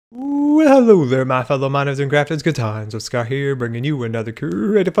Well, hello there, my fellow miners and crafters. Good times with Scar here, bringing you another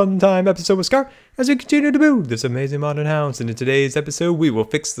creative fun time episode with Scar as we continue to build this amazing modern house. And in today's episode, we will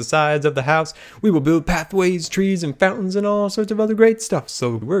fix the sides of the house. We will build pathways, trees, and fountains, and all sorts of other great stuff.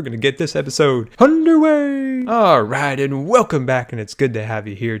 So we're gonna get this episode underway. All right, and welcome back, and it's good to have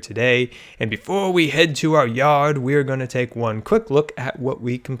you here today. And before we head to our yard, we're gonna take one quick look at what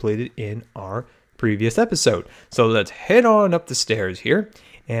we completed in our previous episode. So let's head on up the stairs here.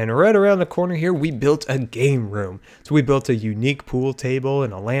 And right around the corner here, we built a game room. So we built a unique pool table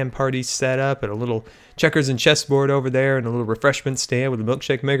and a LAN party setup and a little checkers and chessboard over there and a little refreshment stand with a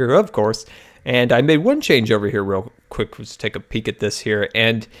milkshake maker, of course. And I made one change over here real quick. Let's take a peek at this here.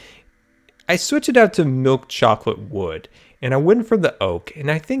 And I switched it out to milk chocolate wood. And I went for the oak. And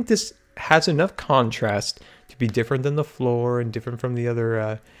I think this has enough contrast to be different than the floor and different from the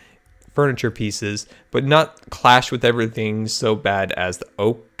other furniture pieces, but not clash with everything so bad as the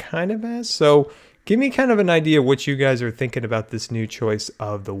oak kind of has. So give me kind of an idea what you guys are thinking about this new choice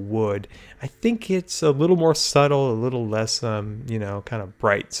of the wood. I think it's a little more subtle, a little less, you know, kind of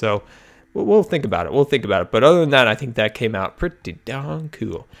bright. So we'll think about it. We'll think about it. But other than that, I think that came out pretty darn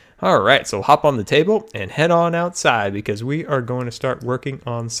cool. All right, so hop on the table and head on outside because we are going to start working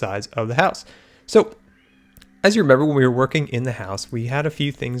on the sides of the house. So as you remember, when we were working in the house, we had a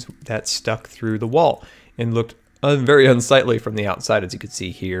few things that stuck through the wall and looked very unsightly from the outside, as you can see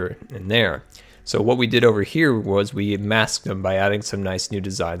here and there. So what we did over here was we masked them by adding some nice new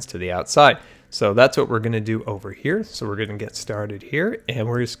designs to the outside. So that's what we're going to do over here. So we're going to get started here, and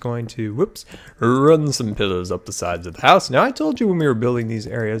we're just going to, run some pillars up the sides of the house. Now, I told you when we were building these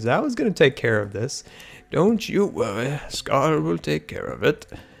areas that I was going to take care of this. Don't you worry, Scar will take care of it.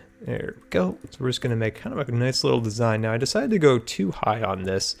 There we go. So we're just going to make kind of a nice little design. Now I decided to go too high on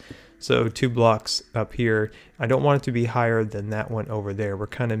this. So 2 blocks up here. I don't want it to be higher than that one over there. We're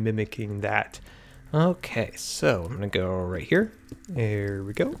kind of mimicking that. Okay, so I'm going to go right here. There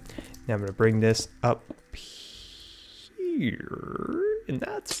we go. Now I'm going to bring this up here. And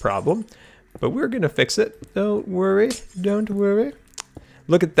that's a problem. But we're going to fix it. Don't worry. Don't worry.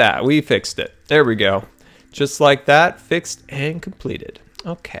 Look at that. We fixed it. There we go. Just like that. Fixed and completed.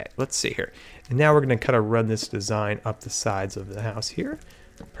 Okay, let's see here. And now we're going to kind of run this design up the sides of the house here.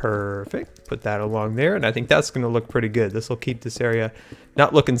 Perfect. Put that along there, and I think that's going to look pretty good. This will keep this area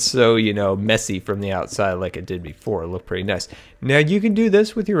not looking so, you know, messy from the outside like it did before. It'll look pretty nice. Now, you can do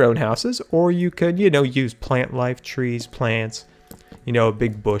this with your own houses, or you could, you know, use plant life, trees, plants, you know, a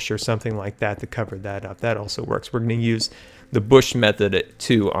big bush or something like that to cover that up. That also works. We're going to use the bush method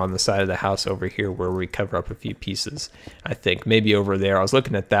too on the side of the house over here where we cover up a few pieces. I think maybe over there. I was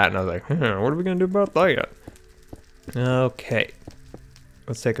looking at that and I was like, what are we going to do about that? Okay.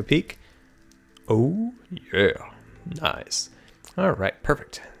 Let's take a peek. Oh, yeah. Nice. All right,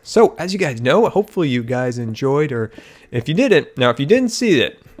 perfect. So as you guys know, hopefully you guys enjoyed, or if you didn't, now if you didn't see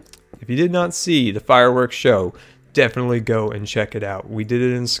it, if you did not see the fireworks show, definitely go and check it out. We did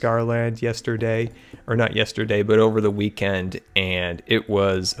it in Scarland yesterday, or not yesterday, but over the weekend, and it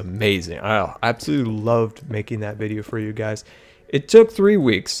was amazing. I absolutely loved making that video for you guys. It took 3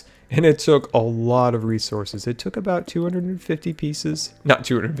 weeks, and it took a lot of resources. It took about 250 pieces, not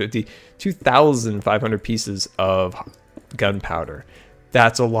 250, 2,500 pieces of gunpowder.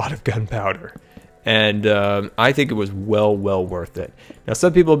 That's a lot of gunpowder. And I think it was well worth it. Now,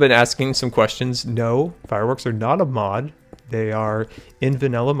 some people have been asking some questions. No, fireworks are not a mod. They are in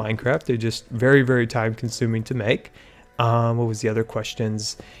vanilla Minecraft. They're just very time consuming to make. What was the other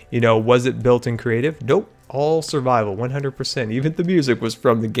questions? You know, was it built in creative? Nope. All survival, 100%. Even the music was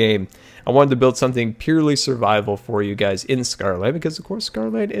from the game. I wanted to build something purely survival for you guys in Scarland because, of course,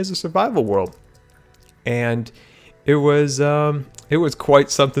 Scarland is a survival world. And it was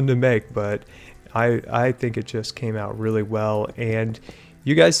quite something to make, but I think it just came out really well, and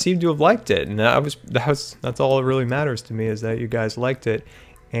you guys seem to have liked it, and that's all that really matters to me, is that you guys liked it.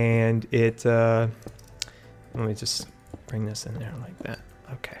 And it let me just bring this in there like that.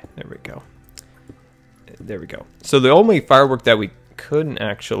 Okay, there we go. There we go. So the only firework that we couldn't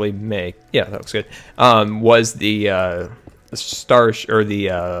actually make, yeah, that looks good, was the star or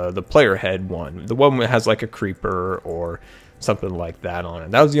the player head one, the one that has like a creeper or something like that on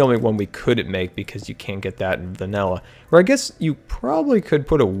it. That was the only one we couldn't make because you can't get that in vanilla. Or I guess you probably could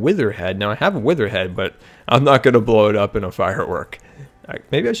put a wither head. Now I have a wither head, but I'm not going to blow it up in a firework.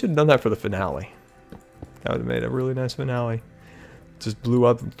 Maybe I should have done that for the finale. That would have made a really nice finale. Just blew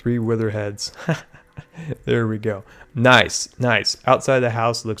up 3 wither heads. There we go. Nice, nice. Outside the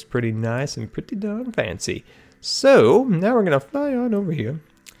house looks pretty nice and pretty darn fancy. So now we're going to fly on over here.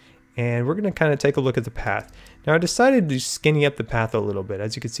 And we're going to kind of take a look at the path. Now I decided to skinny up the path a little bit.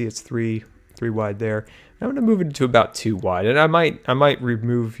 As you can see, it's three wide there. I'm going to move it to about 2 wide, and I might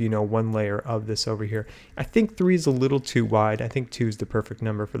remove, you know, 1 layer of this over here. I think 3 is a little too wide. I think 2 is the perfect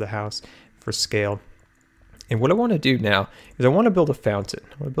number for the house for scale. And what I want to do now is I want to build a fountain.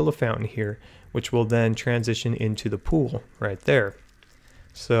 I want to build a fountain here, which will then transition into the pool right there.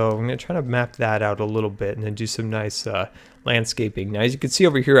 So I'm going to try to map that out a little bit and then do some nice landscaping. Now, as you can see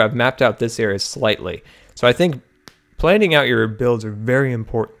over here, I've mapped out this area slightly. So I think planning out your builds are very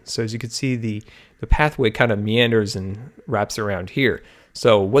important. So as you can see, the pathway kind of meanders and wraps around here.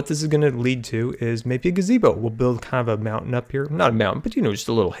 So what this is going to lead to is maybe a gazebo. We'll build kind of a mountain up here. Not a mountain, but, you know, just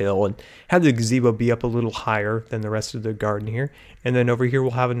a little hill, and have the gazebo be up a little higher than the rest of the garden here. And then over here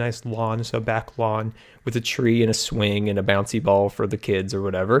we'll have a nice lawn, so a back lawn with a tree and a swing and a bouncy ball for the kids or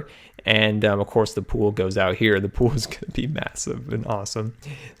whatever. And of course the pool goes out here. The pool is going to be massive and awesome.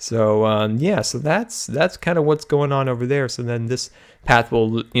 So yeah, so that's kind of what's going on over there. So then this path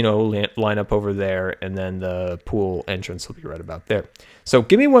will, you know, line up over there, and then the pool entrance will be right about there. So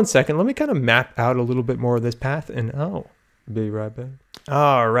give me 1 second. Let me kind of map out a little bit more of this path, and I'll be right back.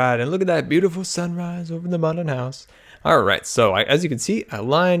 All right, and look at that beautiful sunrise over the modern house. All right, so as you can see, I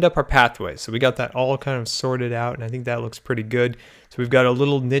lined up our pathway. So we got that all kind of sorted out, and I think that looks pretty good. So we've got a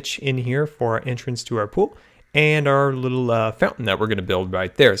little niche in here for our entrance to our pool, and our little fountain that we're going to build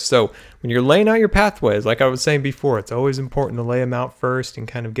right there. So when you're laying out your pathways, like I was saying before, it's always important to lay them out first and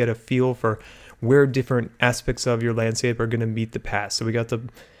kind of get a feel for where different aspects of your landscape are going to meet the path. So we got the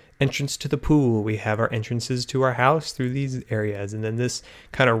entrance to the pool, we have our entrances to our house through these areas, and then this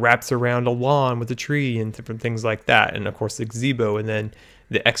kind of wraps around a lawn with a tree and different things like that, and of course the gazebo, and then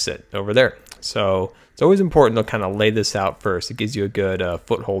the exit over there. So it's always important to kind of lay this out first. It gives you a good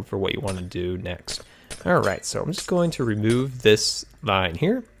foothold for what you want to do next. All right, so I'm just going to remove this line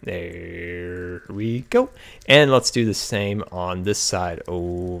here. There we go. And let's do the same on this side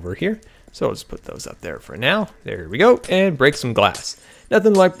over here. So I'll just put those up there for now. There we go. And break some glass.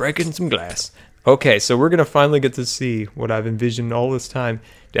 Nothing like breaking some glass. Okay, so we're going to finally get to see what I've envisioned all this time,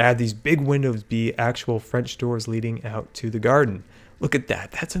 to have these big windows be actual French doors leading out to the garden. Look at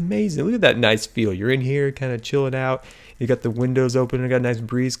that. That's amazing. Look at that nice feel. You're in here kind of chilling out. You got the windows open. You got a nice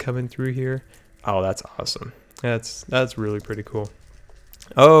breeze coming through here. Oh, that's awesome. That's really pretty cool.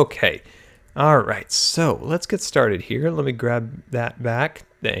 Okay. All right. So let's get started here. Let me grab that back.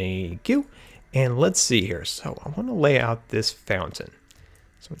 Thank you. And let's see here. So I want to lay out this fountain.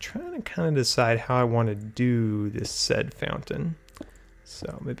 So I'm trying to kind of decide how I want to do this said fountain.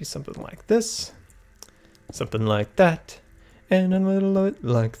 So maybe something like this, something like that, and a little bit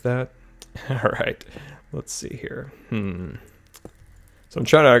like that. All right. Let's see here. So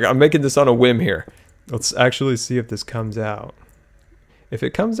I'm making this on a whim here. Let's actually see if this comes out. If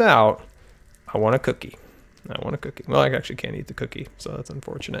it comes out, I want a cookie. I want a cookie. Well, I actually can't eat the cookie, so that's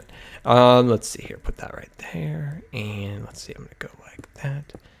unfortunate. Let's see here. Put that right there. And let's see. I'm going to go like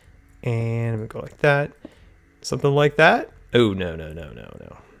that. And I'm going to go like that. Something like that. Oh, no. No.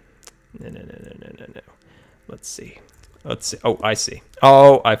 Let's see. Oh, I see.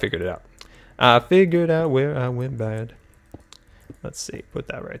 Oh, I figured it out. I figured out where I went bad. Let's see. Put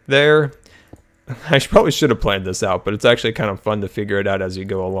that right there. I probably should have planned this out, but it's actually kind of fun to figure it out as you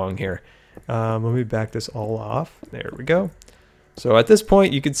go along here. Let me back this all off. There we go. So at this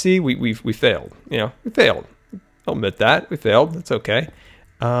point, you can see we failed. You know, we failed. I'll admit that. We failed. That's okay.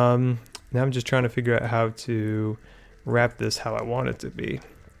 Now I'm just trying to figure out how to wrap this how I want it to be.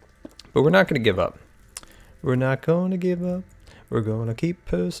 But we're not going to give up. We're not going to give up. We're going to keep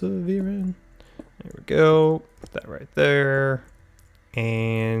persevering. There we go. Put that right there.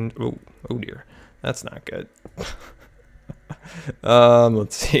 And, oh dear. That's not good.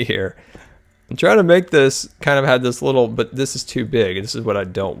 Let's see here. I'm trying to make this kind of have this little, but this is too big. This is what I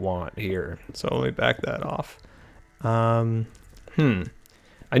don't want here. So let me back that off. I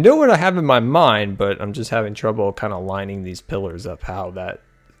know what I have in my mind, but I'm just having trouble kind of lining these pillars up how that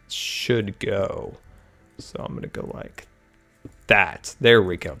should go. So I'm going to go like that. There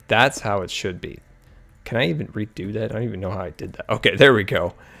we go. That's how it should be. Can I even redo that? I don't even know how I did that. Okay, there we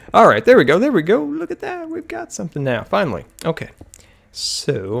go. All right, there we go. There we go. Look at that. We've got something now, finally. Okay,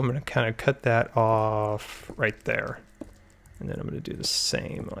 so I'm going to kind of cut that off right there. And then I'm going to do the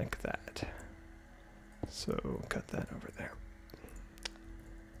same like that. So cut that over there.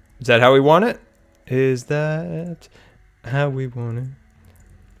 Is that how we want it? Is that how we want it?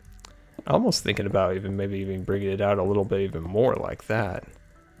 I'm almost thinking about maybe even bringing it out a little bit even more like that.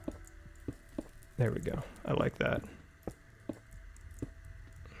 There we go. I like that.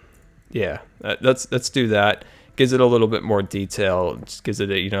 Yeah, let's do that. Gives it a little bit more detail. Just gives it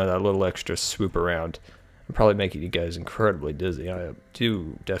a, you know, that little extra swoop around. I'm probably making you guys incredibly dizzy. I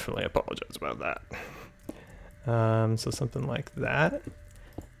do definitely apologize about that. So something like that.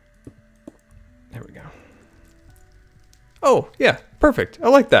 There we go. Oh, yeah, perfect. I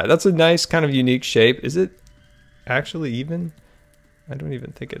like that. That's a nice kind of unique shape. Is it actually even? I don't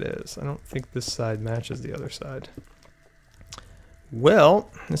even think it is. I don't think this side matches the other side. Well,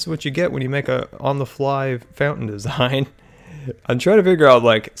 this is what you get when you make a on-the-fly fountain design. I'm trying to figure out,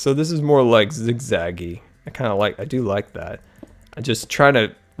 like, so this is more like zigzaggy. I do like that. I'm just trying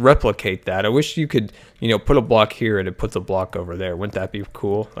to replicate that. I wish you could, you know, put a block here and it puts a block over there. Wouldn't that be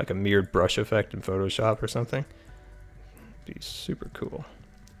cool? Like a mirrored brush effect in Photoshop or something? Be super cool.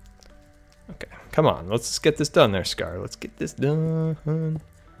 Okay, come on, let's get this done there, Scar. Let's get this done.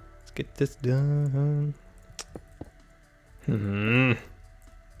 Let's get this done.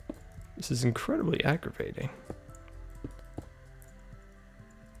 This is incredibly aggravating.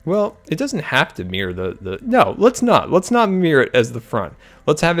 Well, it doesn't have to mirror no, let's not mirror it as the front.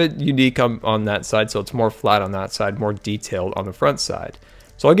 Let's have it unique on that side, so it's more flat on that side, more detailed on the front side.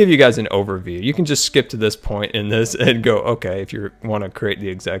 So I'll give you guys an overview. You can just skip to this point in this and go, okay, if you want to create the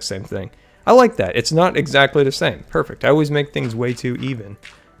exact same thing. I like that. It's not exactly the same. Perfect. I always make things way too even.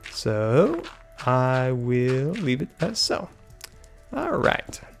 So I will leave it as so. All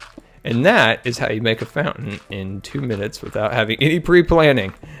right. And that is how you make a fountain in 2 minutes without having any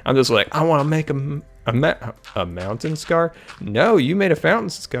pre-planning. I'm just like, I want to make a mountain, Scar. No, you made a fountain,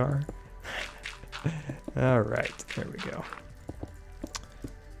 Scar. All right, there we go.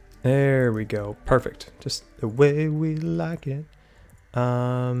 There we go. Perfect. Just the way we like it.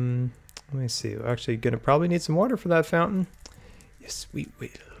 Let me see. We're actually going to probably need some water for that fountain. Yes, we will.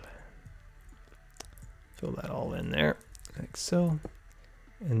 Fill that all in there, like so.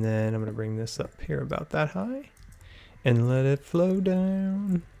 And then I'm going to bring this up here about that high and let it flow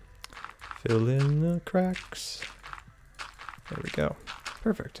down. Fill in the cracks. There we go.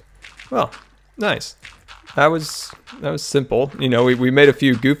 Perfect. Well, nice. That was simple. You know, we made a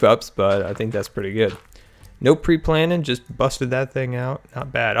few goof ups, but I think that's pretty good. No pre-planning, just busted that thing out.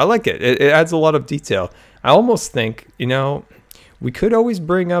 Not bad. I like it. It adds a lot of detail. I almost think, you know, we could always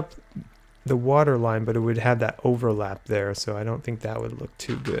bring up the water line, but it would have that overlap there, so I don't think that would look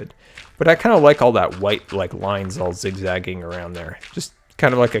too good. But I kind of like all that white like lines all zigzagging around there. Just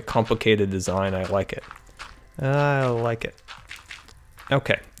kind of like a complicated design. I like it. I like it.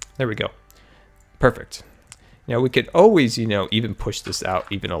 Okay, there we go. Perfect. Now we could always, you know, even push this out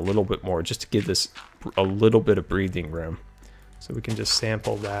even a little bit more just to give this a little bit of breathing room. So we can just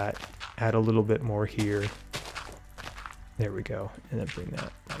sample that, add a little bit more here. There we go. And then bring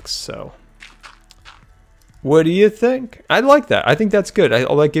that like so. What do you think? I like that. I think that's good. I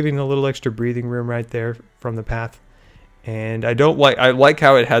like giving a little extra breathing room right there from the path. And I like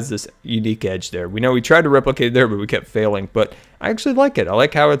how it has this unique edge there. We know we tried to replicate it there, but we kept failing. But I actually like it. I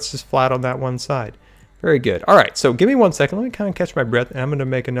like how it's just flat on that one side. Very good. All right, so give me 1 second. Let me kind of catch my breath, and I'm going to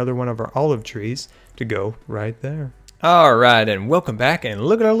make another one of our olive trees to go right there. All right, and welcome back, and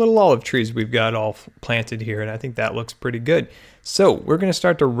look at our little olive trees we've got all planted here, and I think that looks pretty good. So we're going to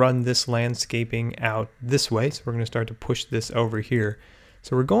start to run this landscaping out this way, so we're going to start to push this over here.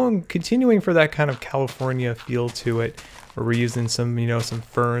 So we're continuing for that kind of California feel to it, where we're using some, you know, some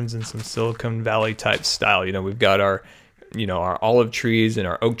ferns and some Silicon Valley type style. You know, we've got our, you know, our olive trees and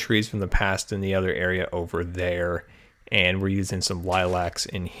our oak trees from the past in the other area over there. And we're using some lilacs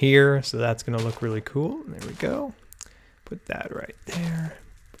in here. So that's going to look really cool. There we go. Put that right there.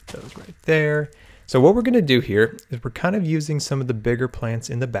 Put those right there. So what we're going to do here is we're kind of using some of the bigger plants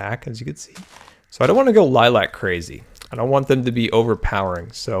in the back, as you can see. So I don't want to go lilac crazy. I don't want them to be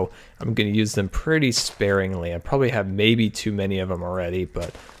overpowering. So I'm going to use them pretty sparingly. I probably have maybe too many of them already,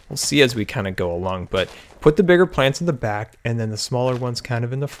 but we'll see as we kind of go along. But put the bigger plants in the back and then the smaller ones kind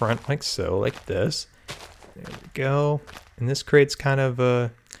of in the front, like so, like this. There we go. And this creates kind of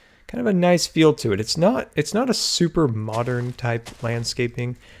a nice feel to it. It's not a super modern type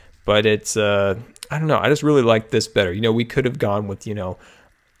landscaping, but it's I don't know, I just really like this better. You know, we could have gone with, you know,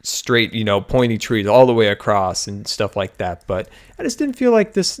 straight, you know, pointy trees all the way across and stuff like that, but I just didn't feel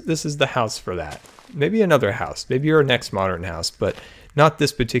like this is the house for that. Maybe another house, maybe your next modern house, but not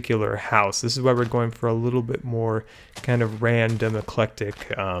this particular house. This is why we're going for a little bit more kind of random,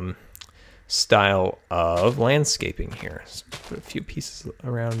 eclectic style of landscaping here. So put a few pieces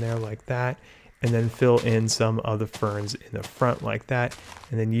around there like that, and then fill in some of the ferns in the front like that,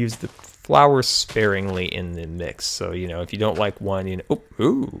 and then use the flowers sparingly in the mix. So, you know, if you don't like one, you know,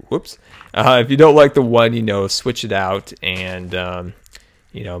 whoops. If you don't like the one, you know, switch it out and,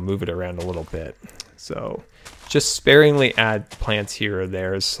 you know, move it around a little bit. So just sparingly add plants here or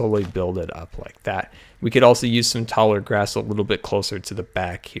there, slowly build it up like that. We could also use some taller grass a little bit closer to the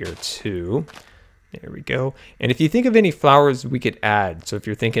back here too. There we go. And if you think of any flowers we could add, so if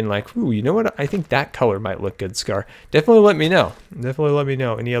you're thinking like, ooh, you know what, I think that color might look good, Scar, definitely let me know. Definitely let me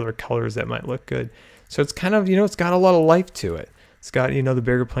know any other colors that might look good. So it's kind of, you know, it's got a lot of life to it. It's got, you know, the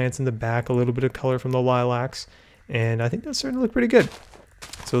bigger plants in the back, a little bit of color from the lilacs, and I think that's starting to look pretty good.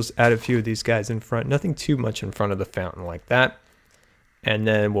 So let's add a few of these guys in front, nothing too much in front of the fountain like that. And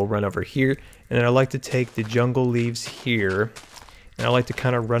then we'll run over here, and then I like to take the jungle leaves here, and I like to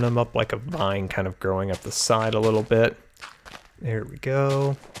kind of run them up like a vine, kind of growing up the side a little bit. There we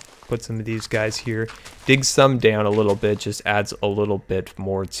go. Put some of these guys here. Dig some down a little bit, just adds a little bit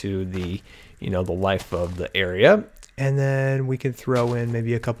more to the, you know, the life of the area. And then we can throw in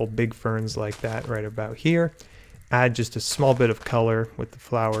maybe a couple big ferns like that right about here. Add just a small bit of color with the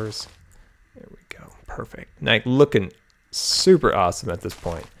flowers. There we go. Perfect. Now looking super awesome at this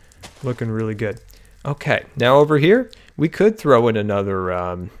point. Looking really good. Okay, now over here, we could throw in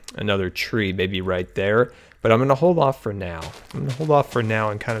another tree maybe right there, but I'm going to hold off for now. I'm going to hold off for now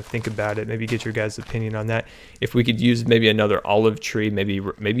and kind of think about it, maybe get your guys' opinion on that. If we could use maybe another olive tree, maybe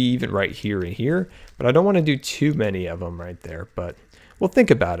even right here and here, but I don't want to do too many of them right there, but we'll think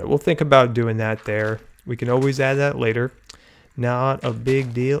about it. We'll think about doing that there. We can always add that later. Not a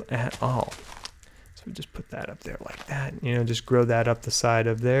big deal at all. So we just put that up there like that, you know, just grow that up the side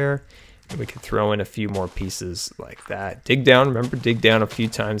of there. And we could throw in a few more pieces like that. Dig down, remember, dig down a few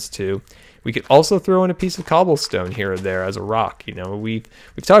times too. We could also throw in a piece of cobblestone here or there as a rock. You know, we've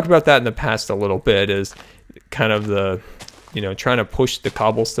talked about that in the past a little bit, is kind of the, you know, trying to push the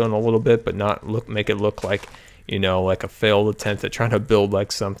cobblestone a little bit, but not make it look like, you know, like a failed attempt at trying to build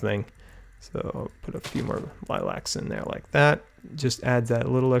like something. So put a few more lilacs in there like that. Just adds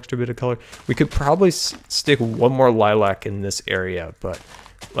that little extra bit of color. We could probably stick one more lilac in this area, but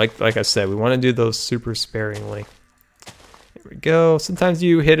like I said, we want to do those super sparingly. There we go. Sometimes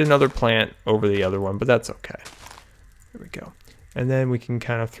you hit another plant over the other one, but that's okay. There we go. And then we can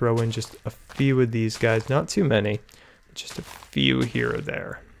kind of throw in just a few of these guys, not too many, just a few here or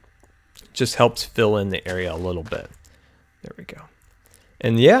there. Just helps fill in the area a little bit. There we go.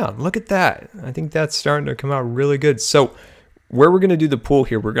 And yeah, look at that. I think that's starting to come out really good. So where we're going to do the pool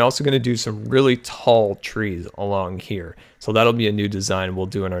here, we're also going to do some really tall trees along here. So that'll be a new design we'll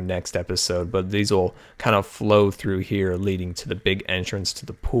do in our next episode, but these will kind of flow through here, leading to the big entrance to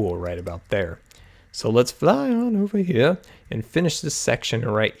the pool right about there. So let's fly on over here and finish this section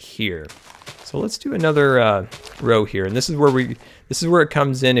right here. So let's do another row here, and this is where it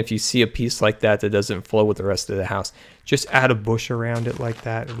comes in. If you see a piece like that that doesn't flow with the rest of the house, just add a bush around it like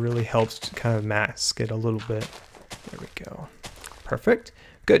that. It really helps to kind of mask it a little bit. There we go. Perfect.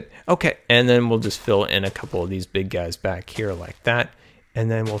 Good. Okay, and then we'll just fill in a couple of these big guys back here like that,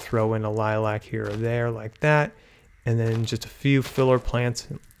 and then we'll throw in a lilac here or there like that, and then just a few filler plants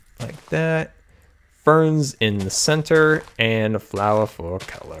like that, ferns in the center, and a flower for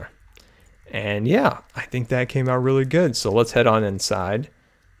color. And yeah, I think that came out really good. So let's head on inside.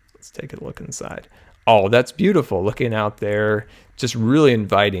 Let's take a look inside. Oh, that's beautiful. Looking out there, just really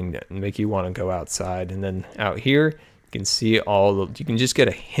inviting to make you want to go outside. And then out here, you can see you can just get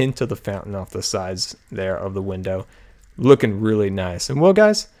a hint of the fountain off the sides there of the window. Looking really nice. And well,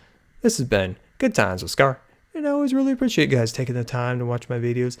 guys, this has been Good Times with Scar. And I always really appreciate you guys taking the time to watch my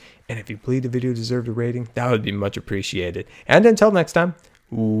videos. And if you believe the video deserved a rating, that would be much appreciated. And until next time,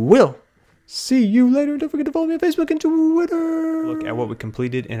 we'll see you later. Don't forget to follow me on Facebook and Twitter. Look at what we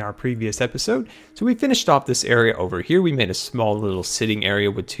completed in our previous episode. So we finished off this area over here. We made a small little sitting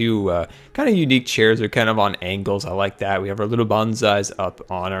area with two kind of unique chairs. They're kind of on angles. I like that. We have our little bonsais up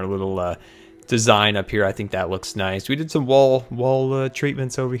on our little design up here. I think that looks nice. We did some wall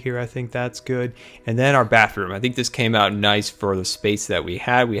treatments over here. I think that's good. And then our bathroom. I think this came out nice for the space that we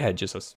had. We had just a